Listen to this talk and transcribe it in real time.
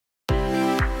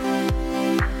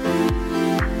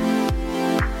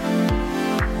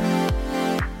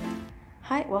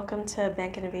welcome to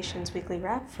Bank Innovation's weekly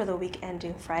wrap for the week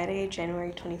ending Friday,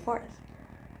 January 24th.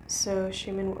 So,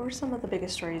 Shuman, what were some of the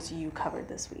biggest stories you covered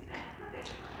this week?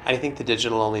 I think the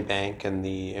digital-only bank and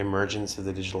the emergence of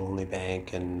the digital-only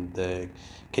bank and the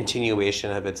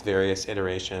continuation of its various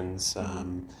iterations,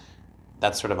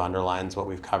 that sort of underlines what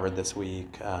we've covered this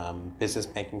week. Business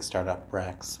banking startup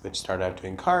Brex, which started out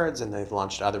doing cards, and they've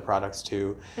launched other products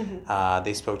too.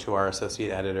 They spoke to our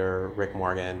associate editor, Rick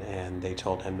Morgan, and they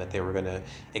told him that they were going to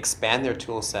expand their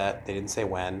tool set. They didn't say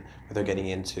when, but they're getting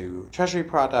into treasury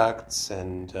products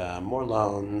and more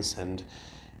loans. And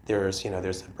there's a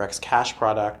Brex Cash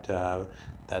product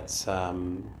that's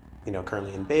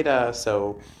currently in beta.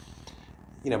 So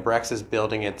Brex is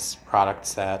building its product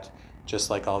set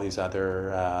just like all these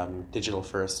other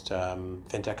digital-first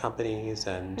fintech companies,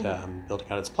 and building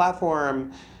out its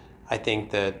platform. I think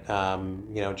that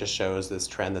just shows this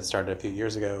trend that started a few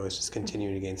years ago is just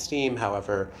continuing to gain steam.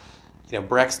 However,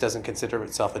 Brex doesn't consider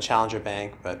itself a challenger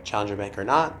bank, but challenger bank or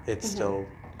not, it's still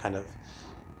kind of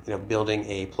building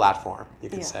a platform, you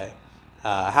could say.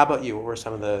 How about you? What were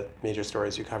some of the major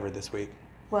stories you covered this week?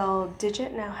 Well,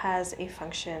 Digit now has a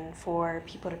function for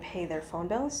people to pay their phone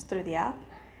bills through the app.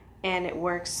 And it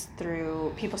works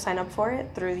through, people sign up for it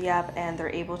through the app, and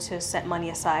they're able to set money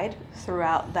aside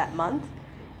throughout that month.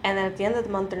 And then at the end of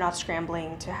the month, they're not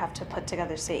scrambling to have to put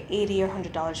together, say, $80 or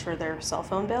 $100 for their cell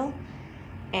phone bill.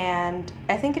 And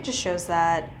I think it just shows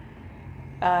that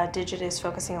Digit is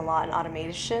focusing a lot on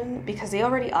automation, because they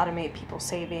already automate people's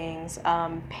savings,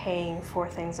 paying for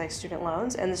things like student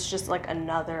loans, and it's just like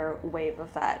another wave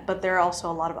of that. But there are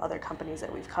also a lot of other companies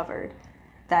that we've covered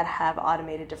that have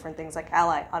automated different things, like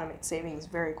Ally automates savings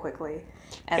very quickly.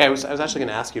 And I was actually going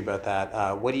to ask you about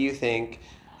that. What do you think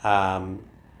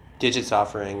Digit's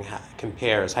offering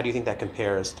compares? How do you think that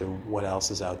compares to what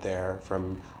else is out there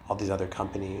from all these other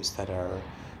companies that are,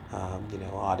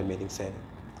 automating saving?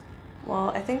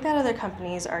 Well, I think that other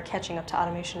companies are catching up to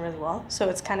automation really well. So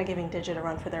it's kind of giving Digit a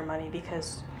run for their money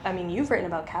because, you've written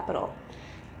about Capital.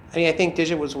 I think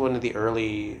Digit was one of the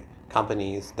early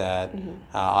companies that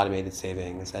automated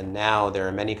savings, and now there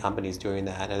are many companies doing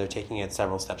that, and they're taking it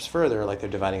several steps further, like they're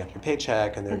dividing up your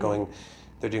paycheck, and they're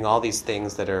doing all these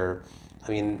things that are,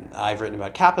 I've written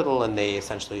about Capital, and they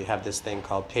essentially have this thing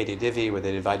called Payday Divvy, where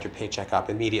they divide your paycheck up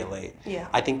immediately. Yeah.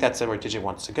 I think that's where Digit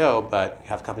wants to go, but you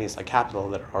have companies like Capital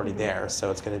that are already there,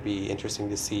 so it's going to be interesting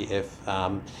to see if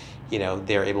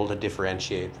they're able to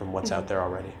differentiate from what's out there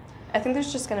already. I think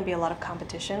there's just going to be a lot of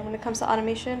competition when it comes to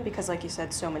automation because, like you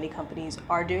said, so many companies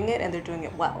are doing it and they're doing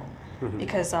it well.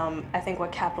 Because I think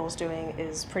what Capital is doing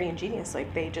is pretty ingenious.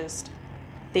 Like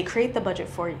they create the budget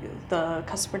for you. The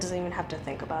customer doesn't even have to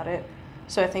think about it.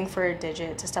 So I think for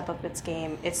Digit to step up its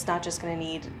game, it's not just going to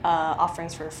need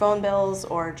offerings for phone bills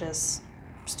or just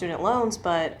student loans,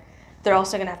 but they're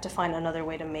also going to have to find another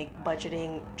way to make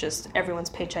budgeting, just everyone's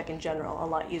paycheck in general, a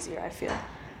lot easier, I feel.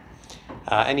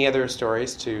 Any other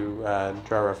stories to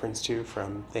draw reference to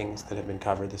from things that have been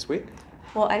covered this week?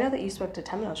 Well, I know that you spoke to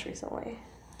Temenos recently.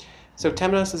 So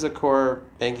Temenos is a core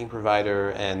banking provider,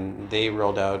 and they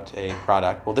rolled out a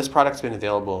product. Well, this product's been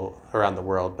available around the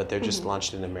world, but they're just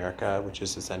launched in America, which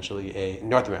is essentially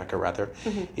North America rather,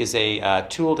 is a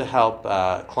tool to help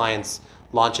clients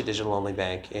launch a digital-only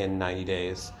bank in 90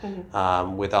 days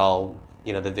with all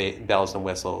the bells and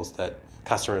whistles that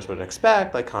customers would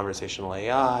expect, like conversational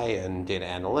AI and data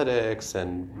analytics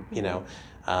and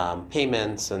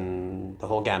payments and the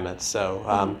whole gamut.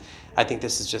 So I think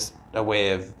this is just a way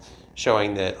of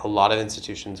showing that a lot of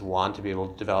institutions want to be able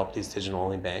to develop these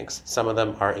digital-only banks. Some of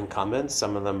them are incumbents,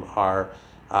 some of them are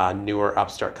newer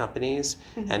upstart companies,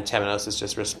 and Temenos is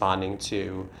just responding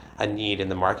to a need in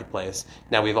the marketplace.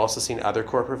 Now, we've also seen other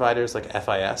core providers like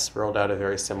FIS rolled out a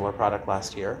very similar product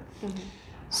last year.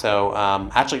 So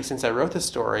actually, since I wrote this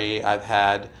story, I've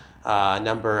had a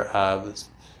number of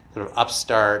sort of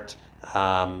upstart,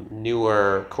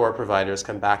 newer core providers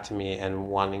come back to me and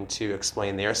wanting to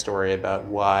explain their story about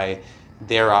why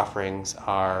their offerings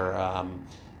are,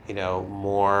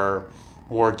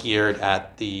 more geared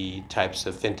at the types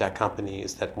of fintech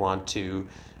companies that want to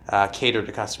cater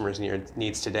to customers'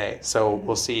 needs today. So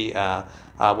we'll see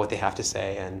what they have to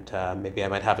say, and maybe I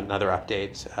might have another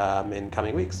update in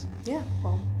coming weeks. Yeah,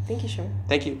 well, thank you, Shuman.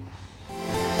 Thank you.